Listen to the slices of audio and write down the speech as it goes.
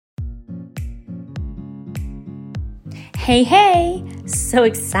Hey! So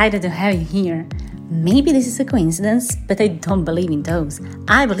excited to have you here. Maybe this is a coincidence, but I don't believe in those.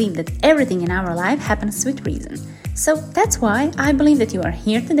 I believe that everything in our life happens with reason. So that's why I believe that you are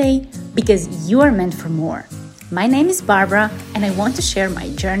here today, because you are meant for more. My name is Barbara, and I want to share my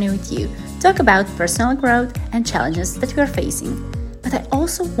journey with you, talk about personal growth and challenges that we are facing. But I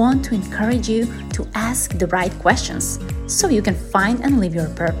also want to encourage you to ask the right questions, so you can find and live your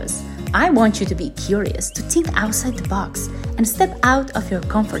purpose. I want you to be curious, to think outside the box, and step out of your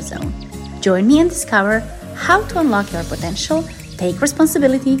comfort zone. Join me and discover how to unlock your potential, take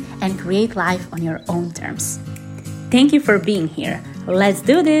responsibility, and create life on your own terms. Thank you for being here. Let's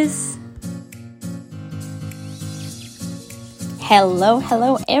do this!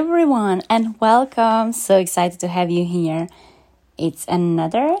 Hello everyone, and welcome. So excited to have you here. It's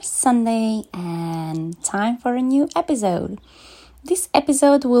another Sunday and time for a new episode. This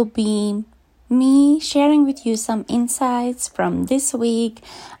episode will be me sharing with you some insights from this week.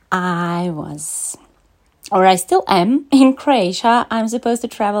 I still am in Croatia. I'm supposed to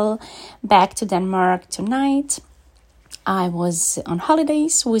travel back to Denmark tonight. I was on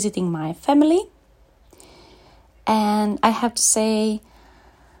holidays visiting my family. And I have to say,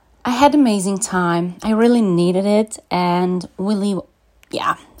 I had an amazing time. I really needed it. And we live,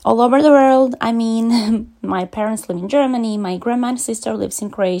 all over the world. I mean, my parents live in Germany. My grandma and sister lives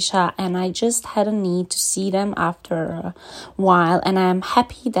in Croatia. And I just had a need to see them after a while. And I'm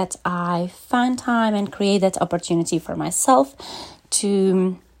happy that I found time and create that opportunity for myself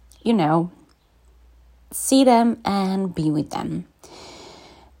to, see them and be with them.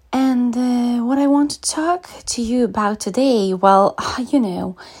 And what I want to talk to you about today,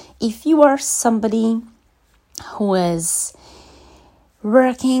 if you are somebody who is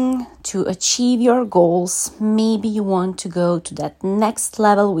working to achieve your goals, maybe you want to go to that next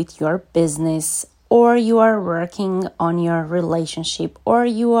level with your business, or you are working on your relationship, or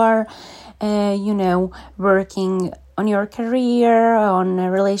you are, working on your career, on a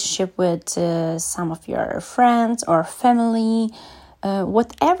relationship with some of your friends or family,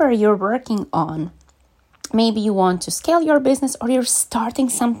 whatever you're working on. Maybe you want to scale your business, or you're starting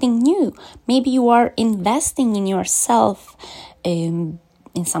something new. Maybe you are investing in yourself in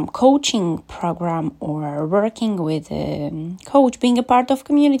some coaching program, or working with a coach, being a part of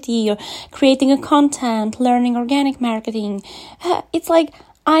community, or creating a content, learning organic marketing. It's like,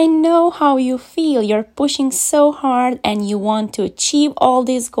 I know how you feel. You're pushing so hard and you want to achieve all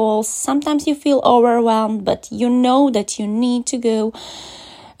these goals. Sometimes you feel overwhelmed, but you know that you need to go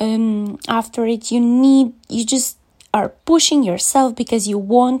after it. You just are pushing yourself because you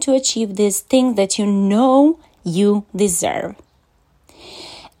want to achieve these things that you know you deserve.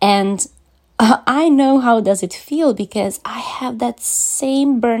 And I know how does it feel, because I have that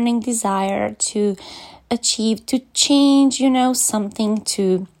same burning desire to achieve, to change, something,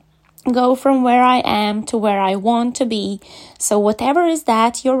 to go from where I am to where I want to be. So whatever is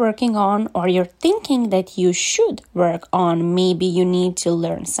that you're working on, or you're thinking that you should work on, maybe you need to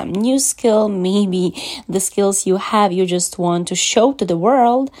learn some new skill, maybe the skills you have you just want to show to the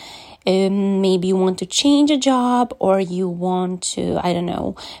world. Maybe you want to change a job, or you want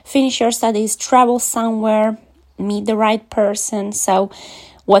to, finish your studies, travel somewhere, meet the right person. So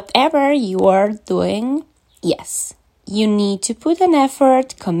whatever you are doing, yes, you need to put an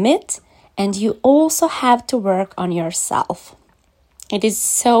effort, commit, and you also have to work on yourself. It is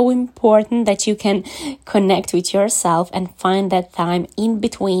so important that you can connect with yourself and find that time in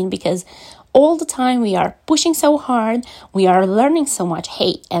between, because all the time we are pushing so hard, we are learning so much.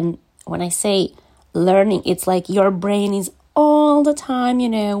 And when I say learning, it's like your brain is all the time,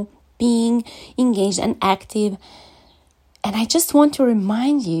 being engaged and active. And I just want to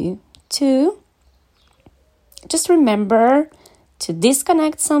remind you to just remember to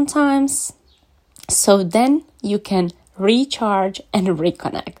disconnect sometimes, so then you can recharge and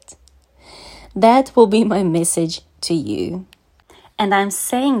reconnect. That will be my message to you. And I'm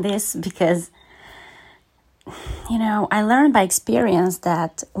saying this because, I learned by experience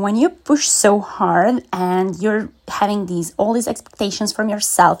that when you push so hard and you're having all these expectations from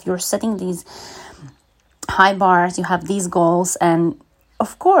yourself, you're setting these high bars, you have these goals, and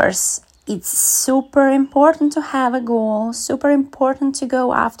of course, it's super important to have a goal, super important to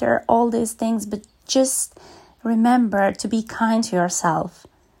go after all these things, but just remember to be kind to yourself,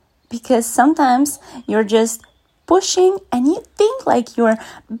 because sometimes you're just pushing and you think like you're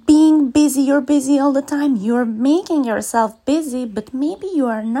being busy, you're busy all the time, you're making yourself busy, but maybe you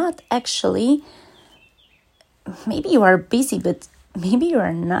are not actually. Maybe you are busy, but maybe you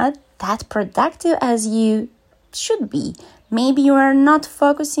are not that productive as you should be. Maybe you are not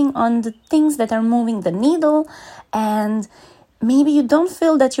focusing on the things that are moving the needle, and maybe you don't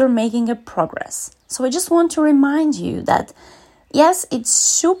feel that you're making a progress. So I just want to remind you that yes, it's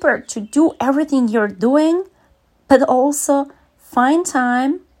super to do everything you're doing, but also find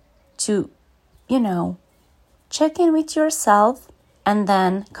time to, check in with yourself and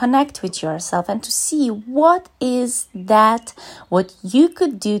then connect with yourself and to see what you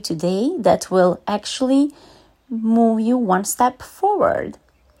could do today that will actually move you one step forward.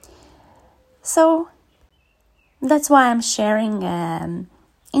 So that's why I'm sharing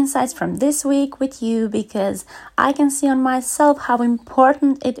insights from this week with you, because I can see on myself how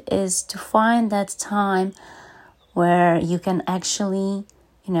important it is to find that time where you can actually,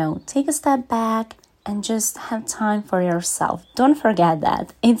 take a step back and just have time for yourself. Don't forget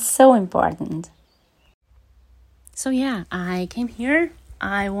that. It's so important. So yeah, I came here.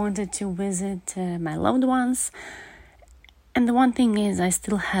 I wanted to visit my loved ones. And the one thing is I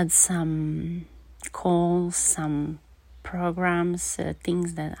still had some calls, some programs,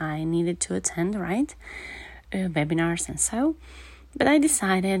 things that I needed to attend, right? Webinars and so. But I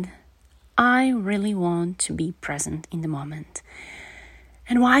decided I really want to be present in the moment.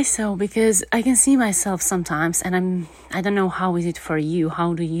 And why so? Because I can see myself sometimes, and I don't know how is it for you.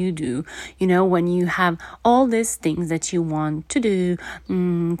 How do you do? When you have all these things that you want to do,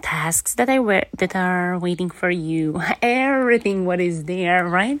 tasks that are waiting for you, everything what is there,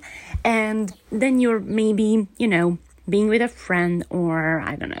 right? And then you're maybe, being with a friend, or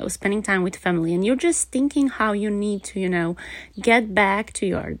I don't know, spending time with family, and you're just thinking how you need to, get back to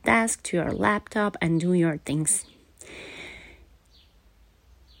your desk, to your laptop, and do your things.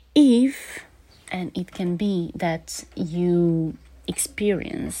 And it can be that you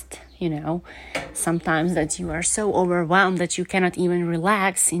experienced, sometimes that you are so overwhelmed that you cannot even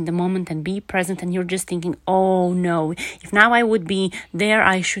relax in the moment and be present, and you're just thinking, oh no, if now I would be there,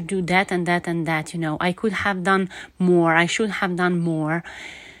 I should do that and that and that, I could have done more, I should have done more.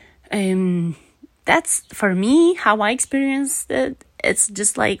 That's, for me, how I experienced it. It's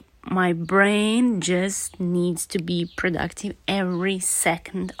just like my brain just needs to be productive every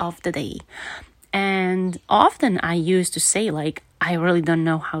second of the day. And often I used to say, I really don't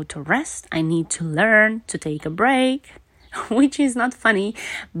know how to rest. I need to learn to take a break, which is not funny.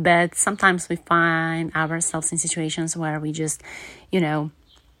 But sometimes we find ourselves in situations where we just, we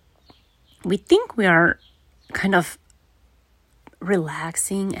think we are kind of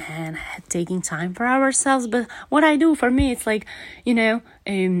relaxing and taking time for ourselves. But what I do, for me, it's I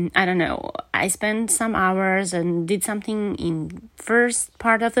don't know, I spend some hours and did something in first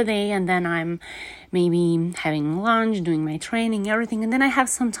part of the day, and then I'm maybe having lunch, doing my training, everything, and then I have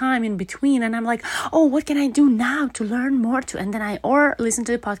some time in between, and I'm like, oh, what can I do now to learn more and then I or listen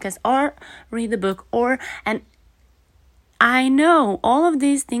to the podcast or read the book, and I know all of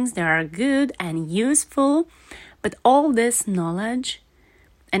these things, they are good and useful. But all this knowledge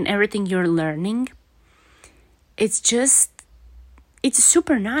and everything you're learning, it's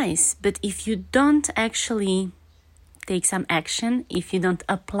super nice. But if you don't actually take some action, if you don't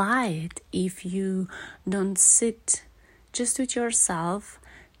apply it, if you don't sit just with yourself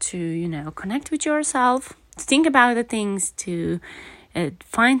to, connect with yourself, to think about the things, to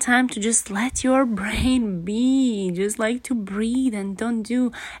find time to just let your brain be, just to breathe and don't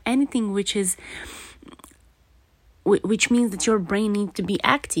do anything which means that your brain needs to be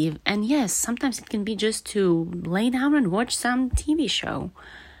active. And yes, sometimes it can be just to lay down and watch some TV show.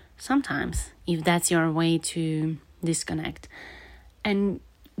 Sometimes, if that's your way to disconnect. And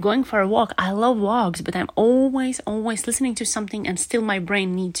going for a walk, I love walks, but I'm always listening to something, and still my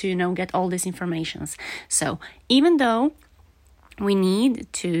brain needs to, get all these informations. So even though we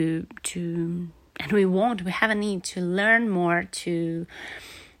need to and we have a need to learn more, to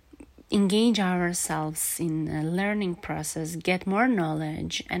engage ourselves in a learning process, get more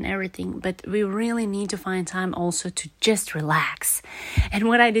knowledge and everything, but we really need to find time also to just relax. And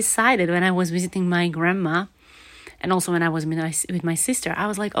what I decided when I was visiting my grandma, and also when I was with my sister, I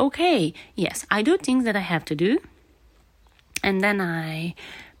was like, okay, yes, I do things that I have to do, and then I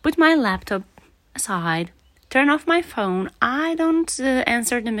put my laptop aside, turn off my phone. I don't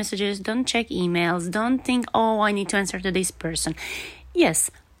answer the messages, don't check emails, don't think, oh, I need to answer to this person.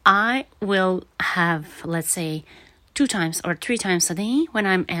 Yes, I will have, let's say, 2 times or 3 times a day when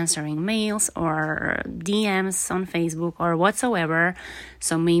I'm answering mails or DMs on Facebook or whatsoever.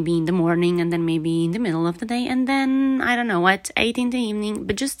 So maybe in the morning, and then maybe in the middle of the day, and then, I don't know, at 8 in the evening.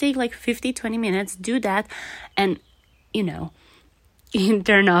 But just take 50-20 minutes, do that. And,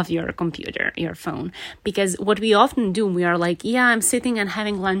 turn off your computer, your phone. Because what we often do, we are like, yeah, I'm sitting and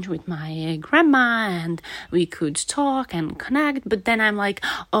having lunch with my grandma and we could talk and connect. But then I'm like,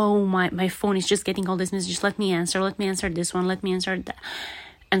 oh, my phone is just getting all these messages. Let me answer this one, let me answer that,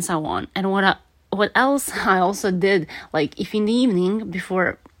 and so on. And what else I also did, like if in the evening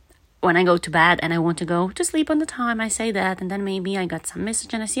before, when I go to bed and I want to go to sleep on the time, I say that, and then maybe I got some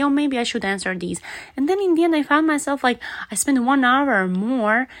message and I say, oh, maybe I should answer these. And then in the end, I found myself like I spent 1 hour or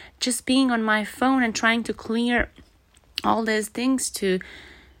more just being on my phone and trying to clear all these things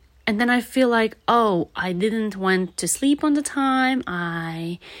and then I feel like, oh, I didn't went to sleep on the time.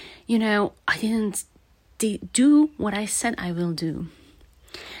 I didn't do what I said I will do.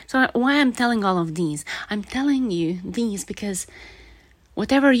 So why I'm telling all of these? I'm telling you these because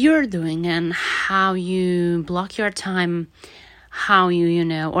whatever you're doing and how you block your time, how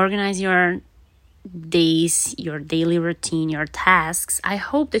you organize your days, your daily routine, your tasks, I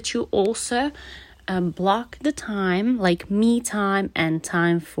hope that you also block the time, like me time and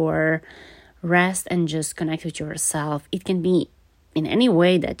time for rest and just connect with yourself. It can be in any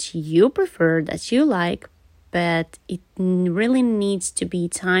way that you prefer, that you like, but it really needs to be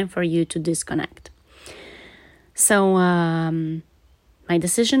time for you to disconnect. So my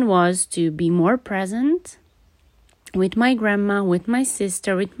decision was to be more present with my grandma, with my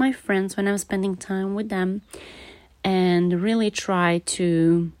sister, with my friends when I'm spending time with them, and really try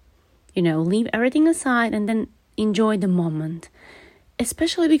to, leave everything aside and then enjoy the moment.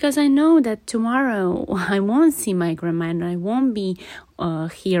 Especially because I know that tomorrow I won't see my grandma and I won't be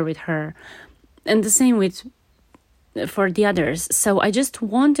here with her. And the same for the others. So I just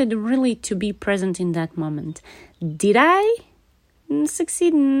wanted really to be present in that moment. Did I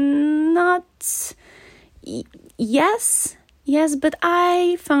succeed? Not. Yes, but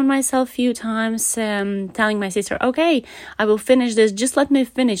I found myself a few times telling my sister, okay, I will finish this, just let me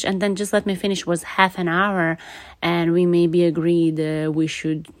finish. And then just let me finish was half an hour. And we maybe agreed we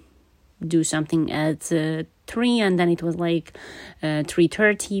should do something at 3, and then it was like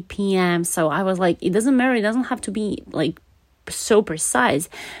 3:30 p.m. So I was like, it doesn't matter, it doesn't have to be like so precise.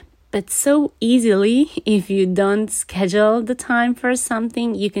 But so easily, if you don't schedule the time for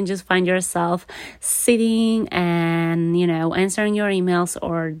something, you can just find yourself sitting and, answering your emails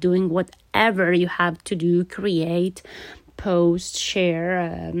or doing whatever you have to do, create, post,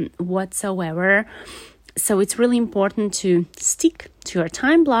 share, whatsoever. So it's really important to stick to your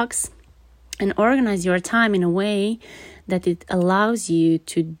time blocks and organize your time in a way that it allows you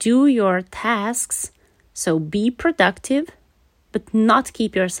to do your tasks. So be productive, but not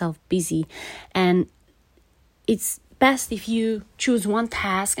keep yourself busy. And it's best if you choose one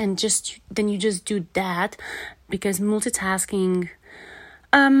task and then you just do that, because multitasking,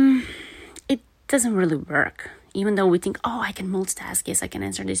 it doesn't really work. Even though we think, oh, I can multitask, yes, I can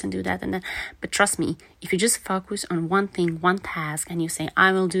answer this and do that and then. But trust me, if you just focus on one thing, one task, and you say,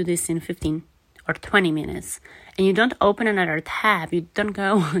 I will do this in 15 or 20 minutes, and you don't open another tab, you don't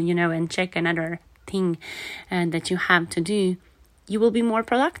go, and check another thing that you have to do, you will be more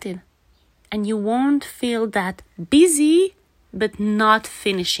productive. And you won't feel that busy, but not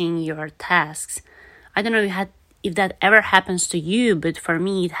finishing your tasks. I don't know if that ever happens to you, but for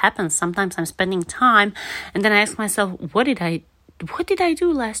me, it happens. Sometimes I'm spending time, and then I ask myself, what did I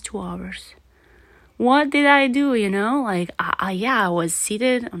do last 2 hours? What did I do, I was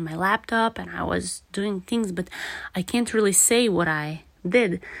seated on my laptop, and I was doing things, but I can't really say what I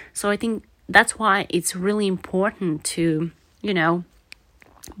did. So I think that's why it's really important to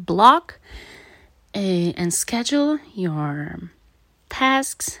block and schedule your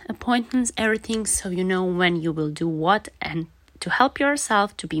tasks, appointments, everything, so you know when you will do what, and to help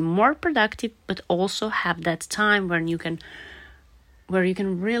yourself to be more productive, but also have that time where you can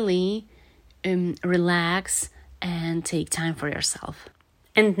really relax and take time for yourself.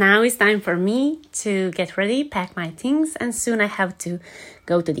 And now it's time for me to get ready, pack my things, and soon I have to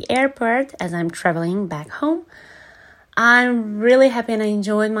go to the airport as I'm traveling back home. I'm really happy and I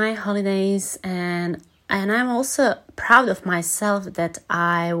enjoyed my holidays, and I'm also proud of myself that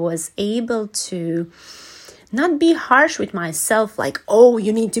I was able to not be harsh with myself, like, oh,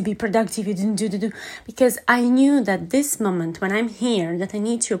 you need to be productive, you didn't do, because I knew that this moment when I'm here, that I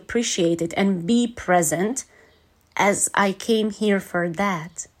need to appreciate it and be present, as I came here for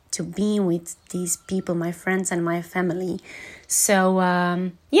that, to be with these people, my friends and my family. So,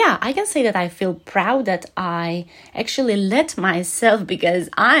 I can say that I feel proud that I actually let myself, because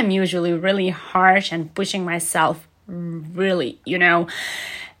I'm usually really harsh and pushing myself really,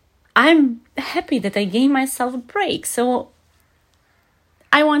 I'm happy that I gave myself a break. So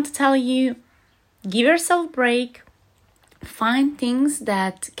I want to tell you, give yourself a break, find things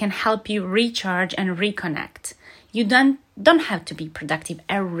that can help you recharge and reconnect. You don't have to be productive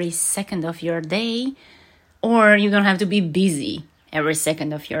every second of your day, or you don't have to be busy every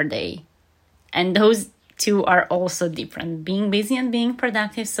second of your day. And those two are also different, being busy and being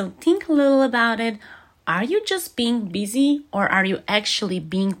productive. So think a little about it. Are you just being busy, or are you actually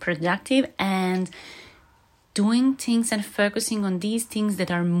being productive and doing things and focusing on these things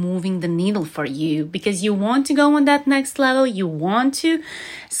that are moving the needle for you? Because you want to go on that next level, you want to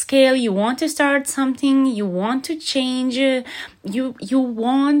scale, you want to start something, you want to change, you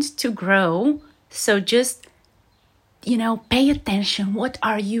want to grow. So just, pay attention. What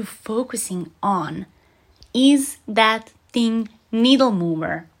are you focusing on? Is that thing needle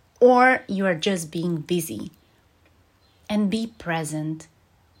mover, or you are just being busy? And be present.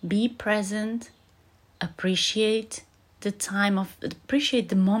 Be present. Appreciate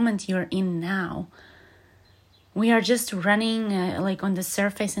the moment you're in now. We are just running on the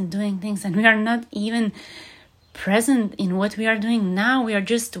surface and doing things, and we are not even present in what we are doing now. We are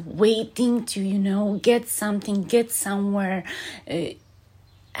just waiting to, get something, get somewhere.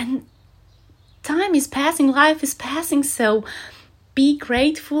 And time is passing, life is passing. So be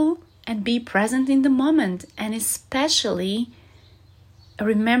grateful and be present in the moment. And especially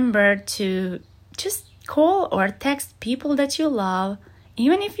remember to just call or text people that you love.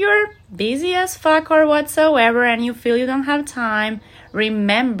 Even if you're busy as fuck or whatsoever and you feel you don't have time,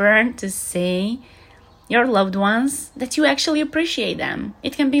 remember to say your loved ones that you actually appreciate them.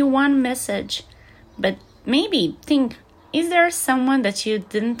 It can be one message, but maybe think, is there someone that you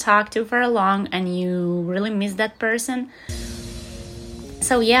didn't talk to for long and you really miss that person?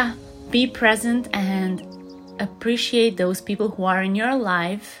 So yeah, be present and appreciate those people who are in your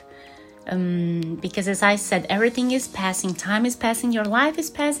life. Because as I said, everything is passing, time is passing, your life is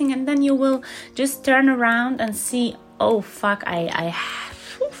passing, and then you will just turn around and see, oh fuck,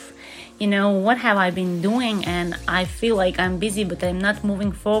 what have I been doing? And I feel like I'm busy, but I'm not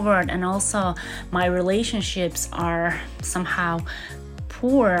moving forward. And also my relationships are somehow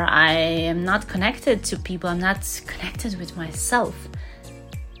poor. I am not connected to people. I'm not connected with myself.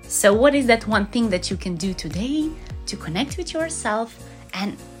 So what is that one thing that you can do today to connect with yourself?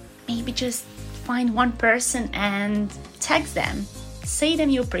 And maybe just find one person and text them. Say them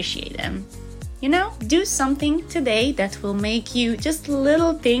you appreciate them. Do something today that will make you, just a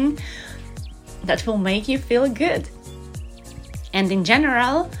little thing that will make you feel good. And in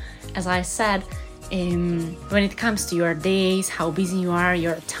general, as I said, when it comes to your days, how busy you are,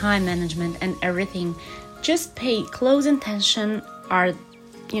 your time management and everything, just pay close attention.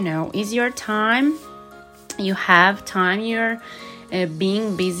 Is your time, you have time, you're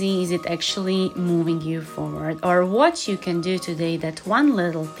being busy, is it actually moving you forward? Or what you can do today, that one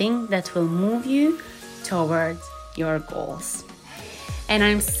little thing that will move you towards your goals. And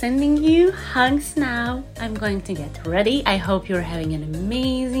I'm sending you hugs now. I'm going to get ready. I hope you're having an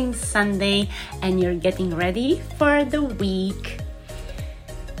amazing Sunday and you're getting ready for the week.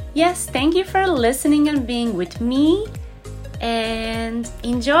 Yes, thank you for listening and being with me. And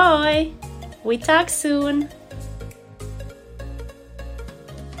enjoy. We talk soon.